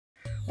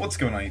What's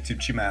going on YouTube?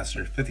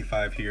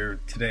 Qmaster55 here.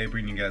 Today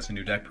bringing you guys a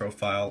new deck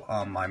profile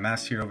on my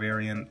Mass Hero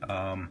variant.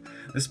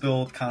 This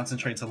build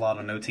concentrates a lot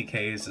on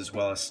OTKs as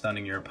well as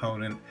stunning your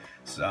opponent,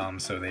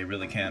 so they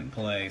really can't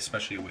play,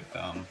 especially with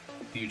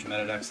huge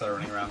meta decks that are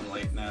running around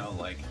right now,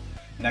 like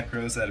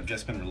Nekroz that have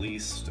just been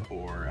released,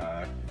 or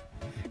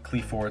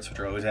Qlis, which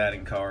are always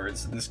adding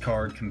cards. This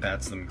card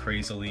combats them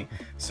crazily,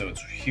 so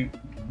it's huge.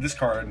 This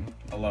card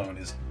alone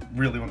is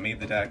really what made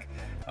the deck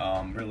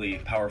really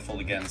powerful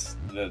against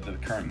the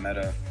current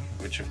meta,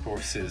 which of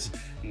course is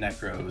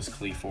Nekroz,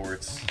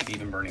 Qlis,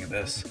 even Burning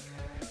Abyss.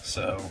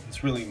 So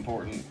it's really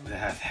important to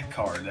have that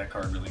card. That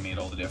card really made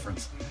all the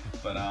difference.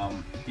 But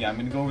yeah, I'm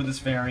going to go over this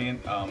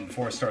variant.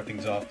 Before I start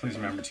things off, please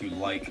remember to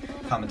like,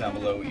 comment down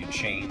below what you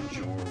change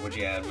or what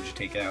you add, what you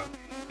take out.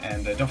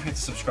 And don't forget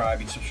to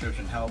subscribe. Each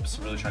subscription helps.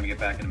 I'm really trying to get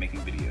back into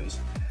making videos.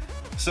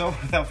 So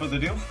without further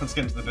ado, let's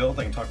get into the build.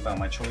 I can talk about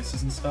my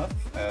choices and stuff.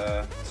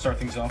 Start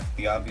things off with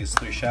the obvious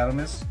 3 Shadow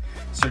Mist.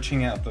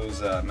 Searching out those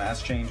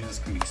mass changes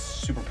can be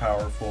super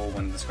powerful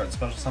when this card's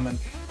special summon.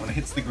 When it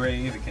hits the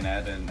grave, it can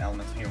add an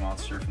elemental hero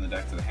monster from the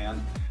deck to the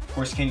hand. Of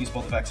course, you can't use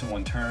both effects in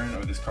one turn,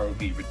 or this card would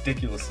be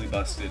ridiculously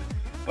busted,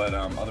 but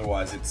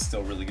otherwise it's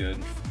still really good.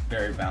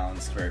 Very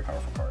balanced, very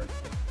powerful card.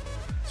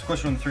 So of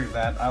course, run 3 of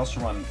that. I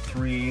also run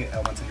 3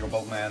 elemental hero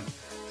Boatman.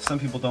 Some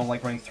people don't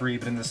like running 3,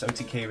 but in this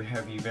OTK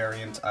heavy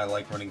variant, I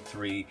like running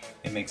 3.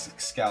 It makes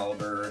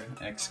Excalibur.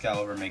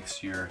 Excalibur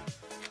makes your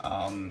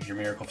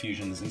Miracle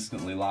Fusions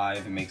instantly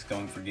live. It makes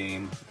going for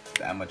game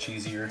that much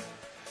easier.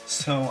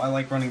 So I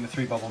like running the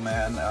 3 Bubble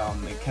Man.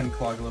 It can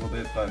clog a little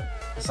bit, but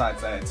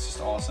besides that, it's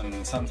just awesome.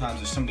 And sometimes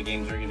there's so many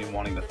games where you're going to be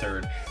wanting the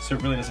 3rd, so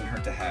it really doesn't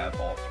hurt to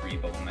have all 3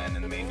 Bubble Men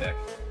in the main deck.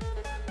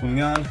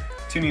 Moving on,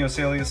 2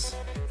 Neosalius.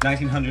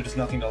 1900 is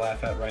nothing to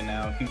laugh at right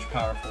now. Huge,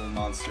 powerful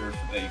monster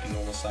that you can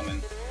normal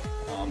summon.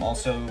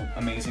 Also,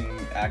 amazing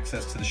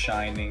access to the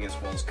Shining as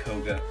well as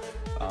Koga.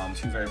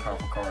 2 very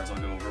powerful cards I'll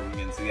go over when we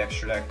get into the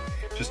extra deck.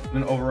 Just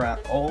an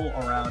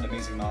all-around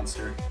amazing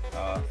monster.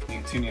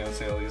 2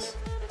 Neosalius.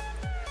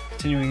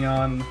 Continuing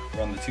on,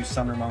 run the 2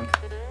 Summer Monk.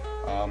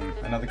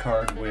 Another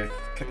card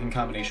in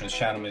combination with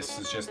Shadow Mist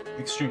is just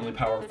extremely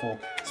powerful,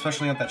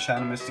 especially on that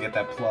Shadow Mist to get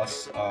that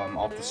plus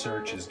off the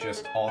search is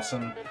just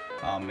awesome.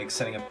 Makes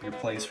setting up your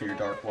plays for your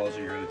Dark Wells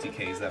or your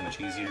OTKs that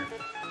much easier.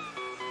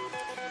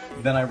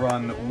 Then I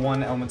run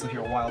 1 Elemental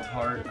Hero Wild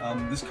Heart.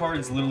 This card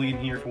is literally in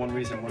here for one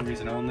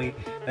reason only.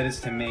 That is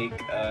to make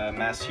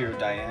Mass Hero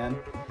Diane,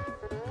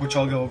 which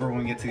I'll go over when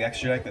we get to the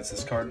extra deck. That's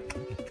this card.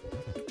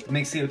 It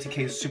makes the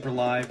OTK super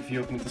live if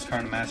you open with this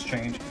card in a mass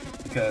change,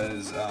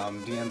 because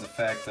Diane's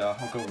effect, I'll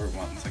go over it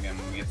once again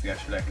when we get to the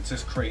extra deck. It's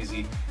just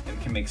crazy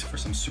and can make for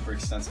some super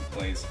extensive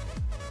plays.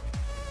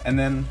 And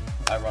then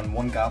I run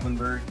 1 Goblin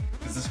Bird,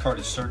 because this card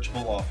is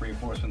searchable off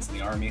Reinforcements in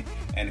the Army,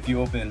 and if you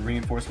open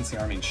Reinforcements in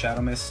the Army and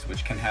Shadow Mist,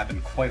 which can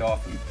happen quite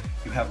often,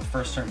 you have a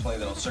first turn play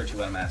that'll search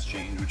you out a mass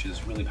change, which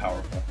is really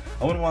powerful.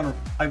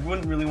 I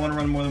wouldn't really want to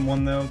run more than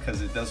 1 though,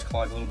 because it does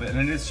clog a little bit, and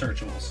it is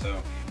searchable,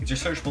 so it's your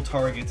searchable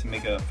target to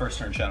make a first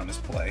turn Shadow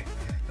Mist play,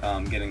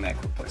 getting that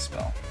quick play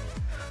spell.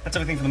 That's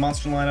everything for the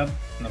monster lineup,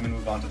 and I'm going to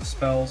move on to the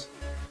spells.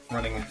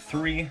 Running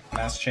 3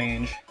 mass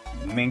change,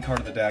 main card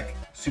of the deck,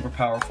 super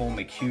powerful,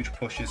 make huge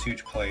pushes,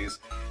 huge plays,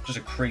 just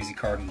a crazy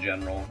card in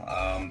general.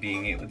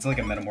 It's like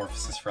a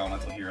metamorphosis for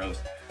elemental heroes,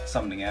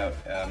 summoning out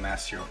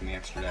Mass Hero from the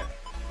extra deck.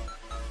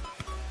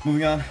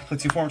 Moving on,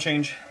 let's do form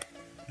change.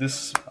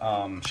 This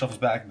shuffles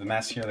back the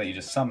Mass Hero that you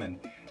just summoned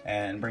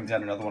and brings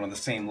out another one on the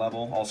same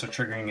level, also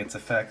triggering its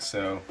effects.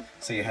 So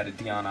say you had a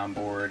Dion on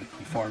board,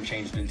 you form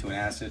changed it into an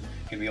acid, you're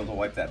going to be able to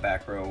wipe that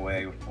back row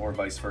away, or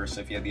vice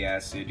versa. If you had the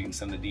acid, you can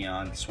send the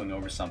Dion, swing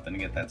over something to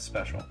get that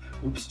special.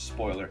 Oops,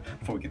 spoiler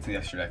before we get to the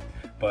extra deck.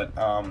 But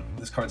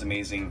this card's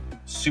amazing,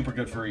 super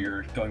good for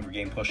your going for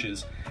game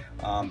pushes.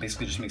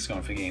 Basically just makes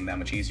going for game that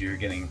much easier,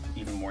 getting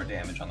even more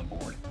damage on the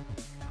board.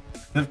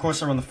 Then of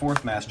course I run the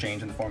 4th mass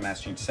change and the 4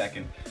 mass change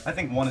second. I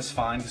think 1 is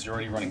fine because you're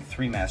already running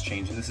 3 mass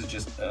change, and this is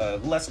just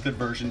a less good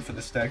version for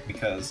this deck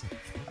because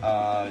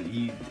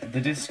the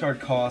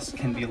discard cost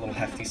can be a little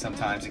hefty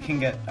sometimes. It can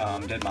get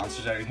dead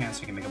monsters out of your hand,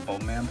 so you can make a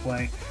Bowman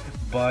play,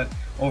 but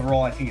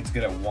overall I think it's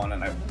good at 1,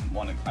 and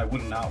I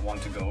would not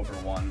want to go over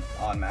 1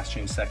 on mass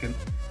change second.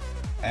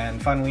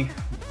 And finally,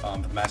 for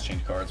the mass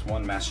change cards,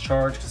 1 mass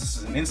charge, because this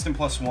is an instant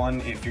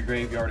 +1 if your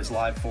graveyard is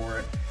live for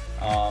it.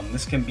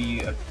 This can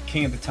be a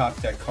king of the top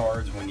deck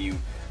cards when you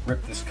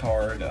rip this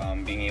card,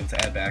 being able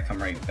to add back, come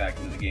right back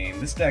into the game.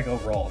 This deck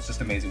overall is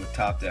just amazing with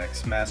top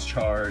decks. Mass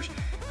Charge,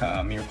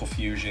 Miracle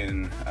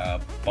Fusion,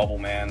 Bubble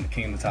Man, the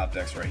king of the top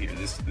decks right here,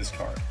 this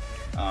card.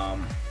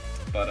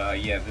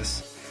 Yeah,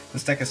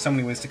 this deck has so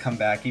many ways to come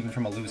back, even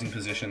from a losing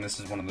position.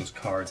 This is one of those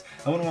cards.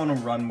 I wouldn't want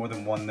to run more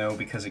than 1 though,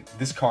 because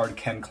this card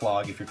can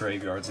clog if your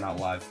graveyard's not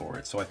live for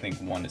it, so I think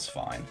 1 is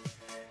fine.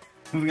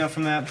 Moving on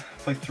from that,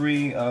 play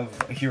 3 of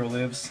A Hero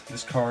Lives.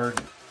 This card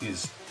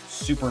is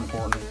super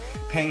important.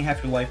 Paying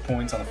half your life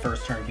points on the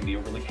first turn can be a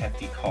really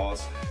hefty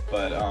cost,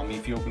 but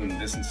if you open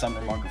this in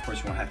Summer Monk, of course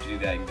you won't have to do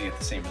that, you can get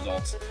the same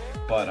results.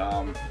 But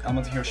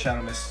Elemental Hero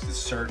Shadow Mist, the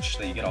search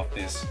that you get off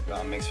this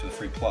makes for the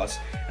free plus,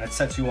 and it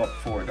sets you up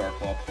for a Dark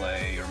Law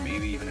play, or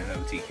maybe even an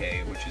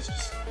OTK, which is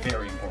just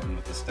very important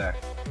with this deck.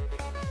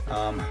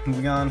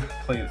 Moving on,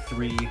 play the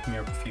 3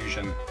 Miracle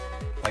Fusion.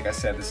 Like I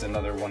said, this is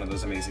another one of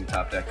those amazing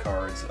top deck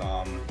cards,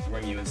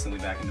 bring you instantly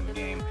back into the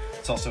game.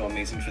 It's also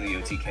amazing for the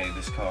OTK,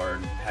 this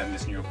card, having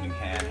this in your opening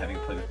hand, having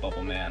to play with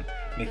Bubble Man,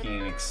 making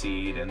it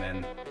exceed, and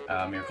then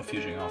Miracle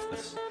Fusioning off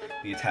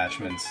the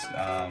attachments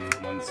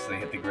once they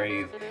hit the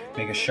grave,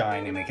 make a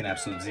shine and make an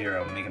absolute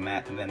 0, make a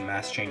mat, and then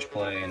mass change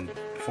play, and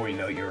before you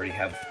know it, you already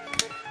have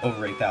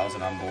over 8,000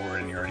 on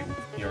board, and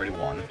you already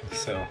won.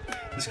 So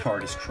this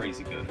card is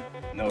crazy good.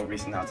 No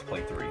reason not to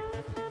play 3.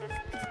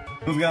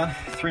 Moving on,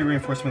 3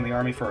 Reinforcement of the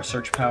Army for our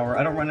search power.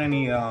 I don't run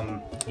any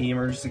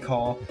emergency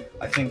call.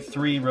 I think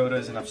 3 Rhoda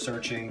is enough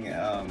searching.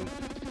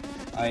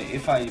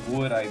 If I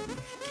would, I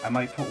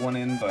might put 1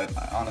 in, but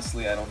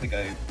honestly, I don't think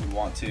I would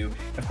want to.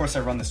 Of course,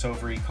 I run this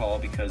over recall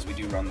because we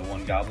do run the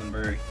 1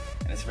 Goblinberry,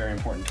 and it's a very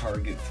important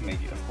target to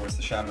make, of course,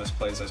 the Shadow Mist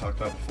plays I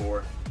talked about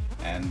before,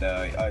 and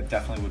I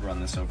definitely would run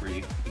this over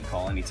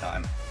recall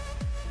anytime.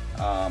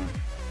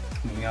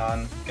 Moving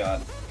on,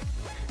 got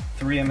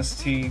 3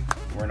 MST.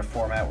 We're in a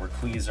format where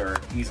Qlis are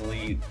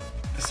easily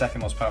the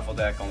second most powerful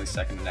deck, only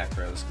second to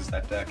Nekroz, because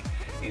that deck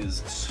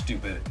is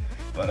stupid.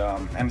 But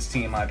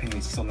MST, in my opinion,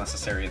 is still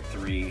necessary at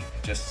 3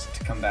 just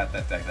to combat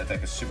that deck. That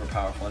deck is super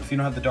powerful, and if you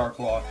don't have the Dark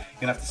Law,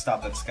 you're gonna have to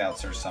stop that Scout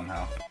Search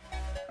somehow.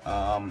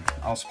 I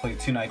also played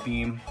 2 Night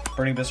Beam.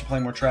 Burning Abyss are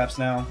playing more traps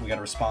now. We gotta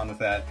respond with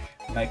that.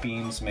 Night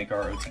Beams make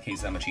our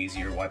OTKs that much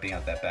easier, wiping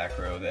out that back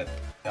row that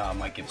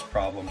might give us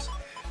problems.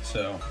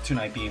 So 2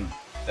 Night Beam,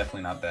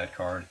 definitely not a bad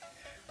card.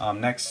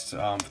 Next,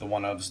 for the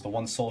 1-ofs, the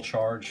 1 Soul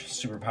Charge,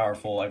 super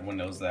powerful, everyone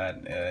knows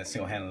that.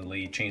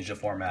 Single-handedly changed the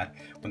format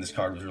when this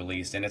card was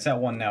released, and it's at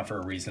 1 now for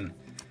a reason.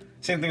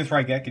 Same thing with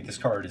Raigeki, this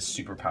card is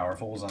super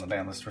powerful, it was on the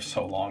ban list for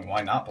so long,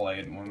 why not play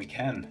it when we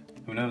can?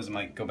 Who knows, it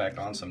might go back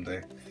on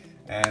someday.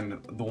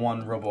 And the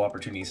 1 Robo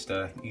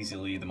Opportunista,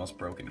 easily the most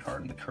broken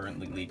card and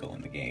currently legal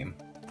in the game.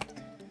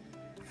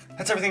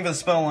 That's everything for the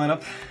spell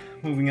lineup.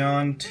 Moving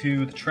on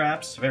to the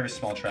traps, very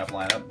small trap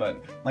lineup,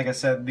 but like I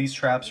said, these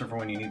traps are for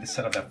when you need to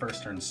set up that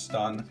first turn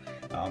stun.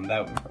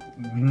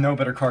 No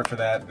better card for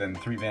that than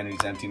 3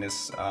 Vanity's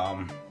Emptiness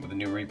with a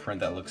new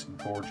reprint that looks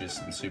gorgeous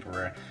and super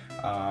rare.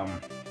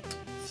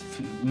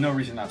 No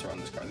reason not to run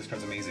this card. This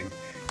card's amazing.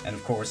 And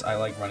of course, I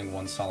like running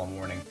 1 Solemn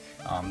Warning.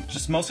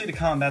 Just mostly to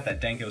combat that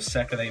Danko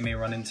Sekka that you may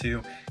run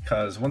into,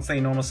 because once they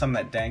normal summon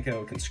that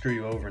Danko, it can screw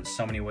you over in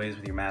so many ways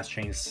with your Mass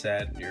Change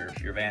set,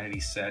 your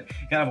Vanity set.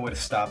 You gotta have a way to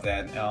stop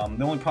that.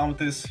 The only problem with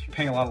this, you're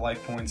paying a lot of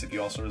life points if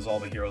you also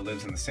resolve a hero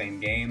lives in the same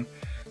game,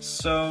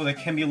 so that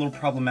can be a little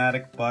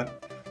problematic,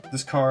 but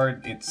this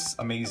card, it's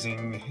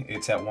amazing.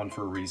 It's at 1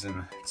 for a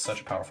reason. It's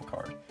such a powerful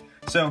card.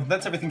 So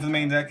that's everything for the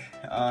main deck.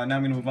 Now I'm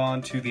going to move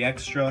on to the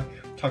extra,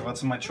 talk about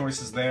some of my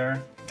choices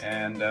there,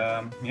 and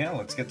yeah,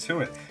 let's get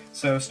to it.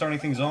 So starting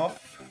things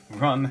off,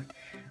 run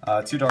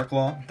 2 Dark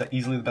Law,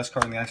 easily the best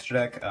card in the extra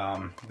deck.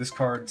 This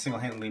card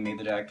single-handedly made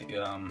the deck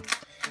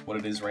what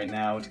it is right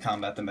now to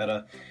combat the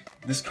meta.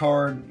 This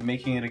card,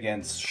 making it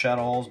against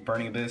Shadow Halls,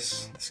 Burning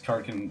Abyss, this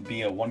card can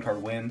be a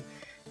 1-card win.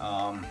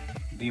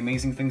 The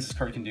amazing things this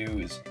card can do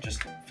is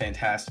just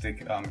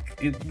fantastic.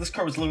 This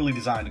card was literally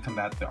designed to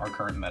combat our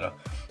current meta.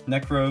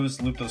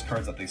 Nekroz, loop those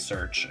cards that they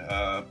search.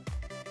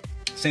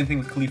 Same thing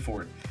with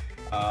Qlis.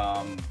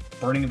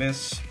 Burning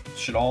Abyss,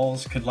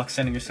 Shadalls, good luck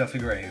sending yourself to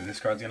grave. This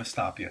card's gonna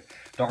stop you.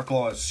 Dark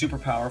Law is super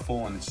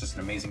powerful, and it's just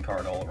an amazing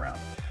card all around.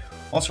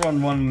 Also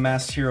run 1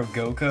 Masked Hero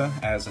Goka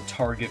as a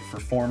target for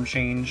form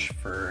change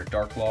for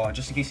Dark Law,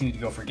 just in case you need to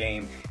go for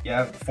game. You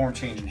have form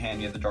change in hand,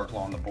 you have the Dark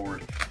Law on the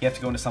board. You have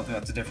to go into something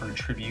that's a different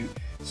attribute,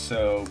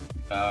 so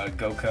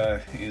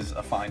Goka is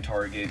a fine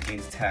target,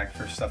 gains attack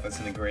for stuff that's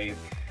in the grave.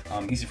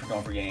 Easy for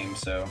going for game,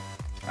 so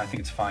I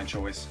think it's a fine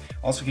choice.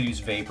 Also could use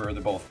Vapor,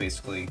 they're both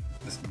basically,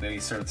 they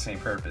serve the same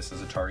purpose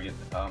as a target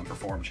for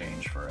form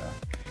change for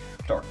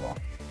Dark Law.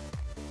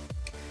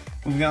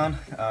 Moving on,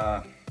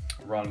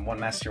 run 1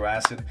 Masked Hero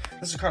Acid.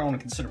 This is a card I want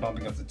to consider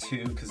bumping up to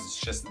 2 because it's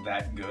just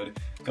that good.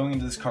 Going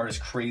into this card is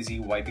crazy,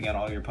 wiping out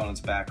all your opponent's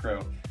back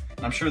row.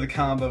 And I'm sure the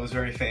combo is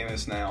very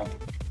famous now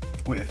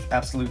with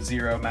Absolute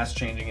Zero, mass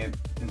changing it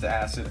into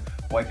Acid,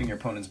 wiping your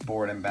opponent's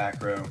board and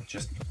back row.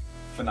 Just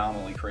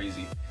phenomenally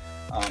crazy.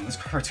 This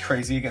card's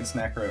crazy against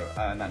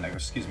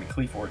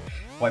Qlis.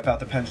 Wipe out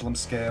the Pendulum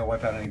Scale,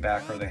 wipe out any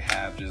back row they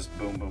have, just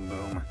boom, boom,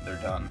 boom, they're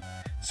done.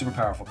 Super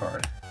powerful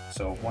card.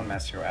 So 1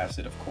 Masked Hero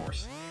Acid, of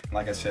course. And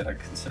like I said, I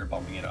consider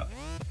bumping it up.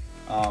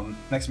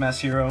 Next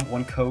Masked Hero,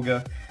 1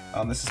 Koga.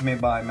 This is made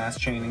by Mass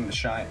Chaining,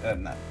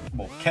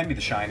 can be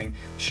the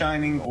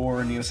Shining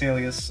or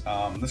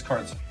Neosalius. This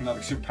card's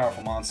another super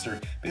powerful monster.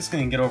 Basically,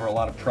 can get over a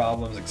lot of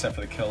problems except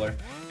for the killer,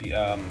 the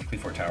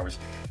Qlis Towers.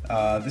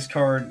 This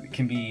card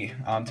can be,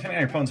 depending on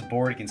your opponent's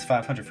board, it gains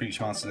 500 for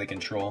each monster they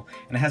control,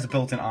 and it has a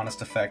built-in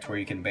honest effect where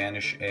you can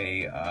banish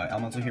a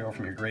elemental hero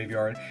from your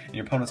graveyard, and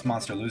your opponent's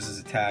monster loses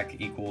attack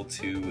equal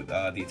to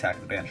the attack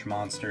of the banished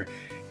monster.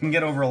 You can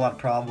get over a lot of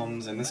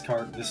problems, and this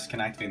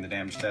can activate in the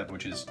damage step,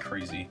 which is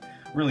crazy.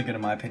 Really good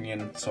in my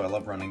opinion, so I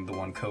love running the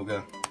one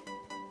Koga.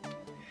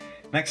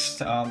 Next,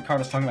 the card I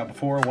was talking about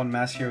before, one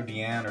Mass Hero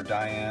Diane, or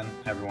Diane,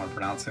 however you want to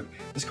pronounce it.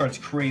 This card's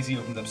crazy,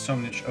 opens up so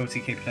much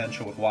OTK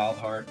potential with Wild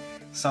Heart.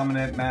 Summon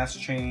it, Mass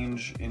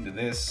Change into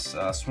this,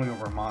 swing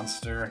over a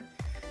monster,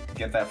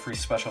 get that free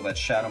special, that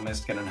Shadow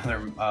Mist, get another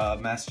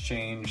Mass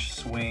Change,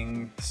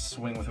 swing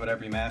with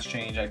whatever you Mass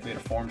Change, activate a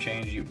form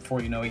change, before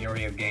you know it, you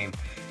already have game.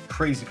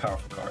 Crazy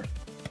powerful card.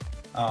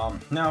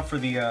 Now for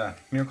the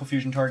Miracle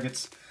Fusion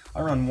targets. I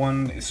run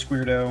one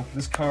Squirdo.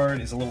 This card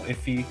is a little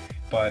iffy,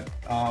 but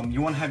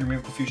you want to have your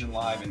Miracle Fusion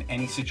live in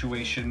any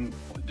situation,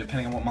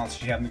 depending on what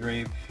monsters you have in the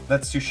grave. If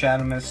that's 2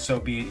 Shadow Mist, so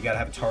be it. You gotta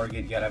have a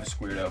target, you gotta have a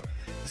Squirdo.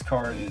 This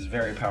card is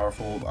very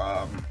powerful,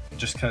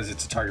 just because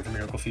it's a target for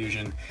Miracle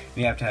Fusion, and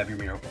you have to have your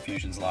Miracle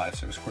Fusions live,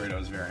 so Squirdo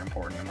is very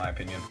important in my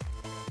opinion.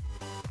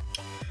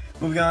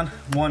 Moving on,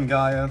 one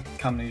Gaia,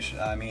 combination,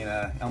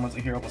 Elemental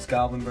Hero plus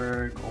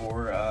Goblinberg,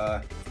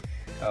 or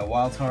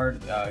Wild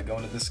Heart,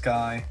 going to this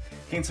guy.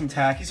 Gain some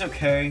attack, he's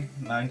okay,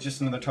 he's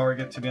just another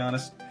target to be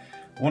honest.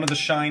 One of the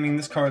Shining,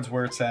 this card's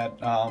where it's at,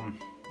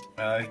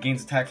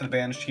 gains attack for the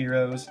banished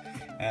heroes,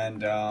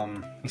 and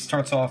he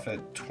starts off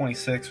at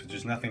 26, which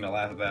is nothing to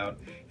laugh about.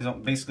 He's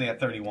basically at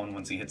 31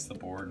 once he hits the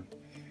board,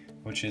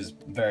 which is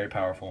very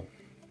powerful.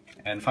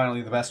 And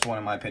finally, the best one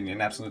in my opinion,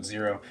 Absolute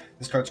Zero.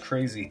 This card's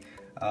crazy.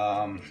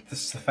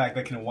 This is the fact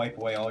that it can wipe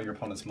away all your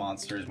opponent's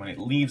monsters when it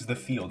leaves the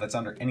field. That's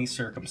under any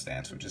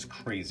circumstance, which is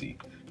crazy,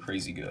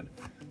 crazy good.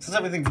 So that's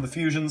everything for the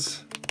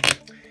fusions.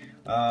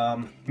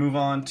 Move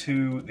on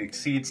to the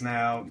Exceeds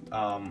now.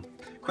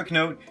 Quick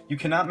note, you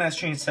cannot Mass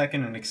Change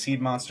second an Exceed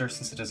monster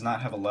since it does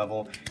not have a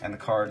level, and the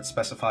card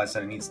specifies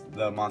that it needs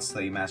the monster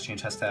that you Mass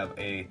Change has to have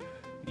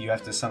you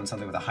have to summon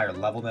something with a higher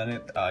level than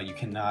it. You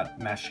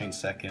cannot Mass Change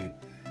second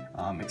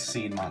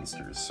Exceed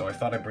monsters, so I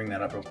thought I'd bring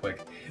that up real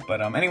quick.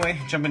 But anyway,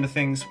 jump into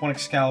things. One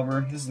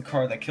Excalibur, this is the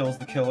card that kills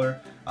the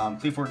killer.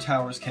 Qlis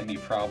Towers can be a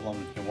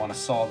problem. You want to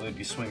solve it,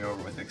 you swing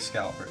over with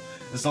Excalibur.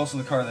 This is also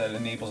the card that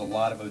enables a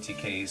lot of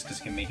OTKs,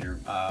 because it can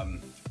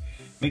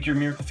make your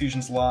Miracle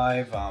Fusions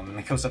live, and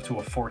it goes up to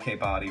a 4K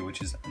body,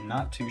 which is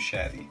not too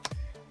shabby.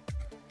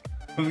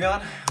 Moving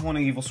on, one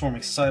Evil Swarm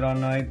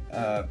Excite-On Knight,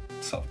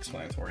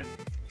 self-explanatory.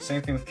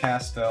 Same thing with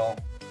Castel,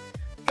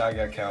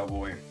 Gaga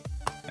Cowboy,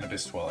 and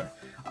Abyss Dweller.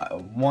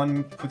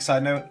 One quick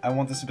side note, I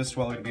want this Abyss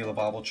Dweller to be a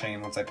Levable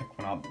Chain. Once I pick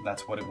one up,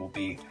 that's what it will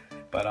be.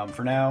 But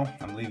for now,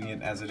 I'm leaving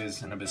it as it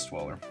is, an Abyss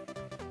Dweller.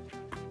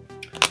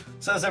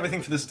 So that's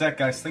everything for this deck,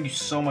 guys. Thank you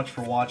so much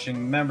for watching.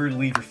 Remember to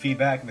leave your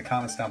feedback in the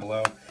comments down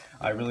below.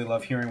 I really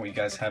love hearing what you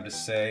guys have to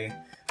say.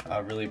 I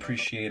really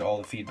appreciate all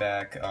the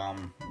feedback.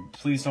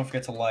 Please don't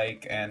forget to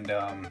like, and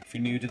if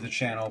you're new to the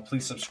channel,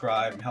 please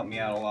subscribe and help me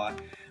out a lot.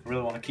 I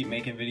really want to keep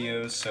making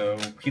videos, so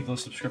keep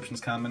those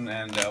subscriptions coming,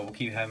 and we'll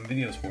keep having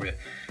videos for you.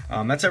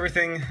 That's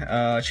everything.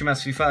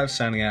 Qlis 5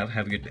 signing out.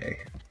 Have a good day.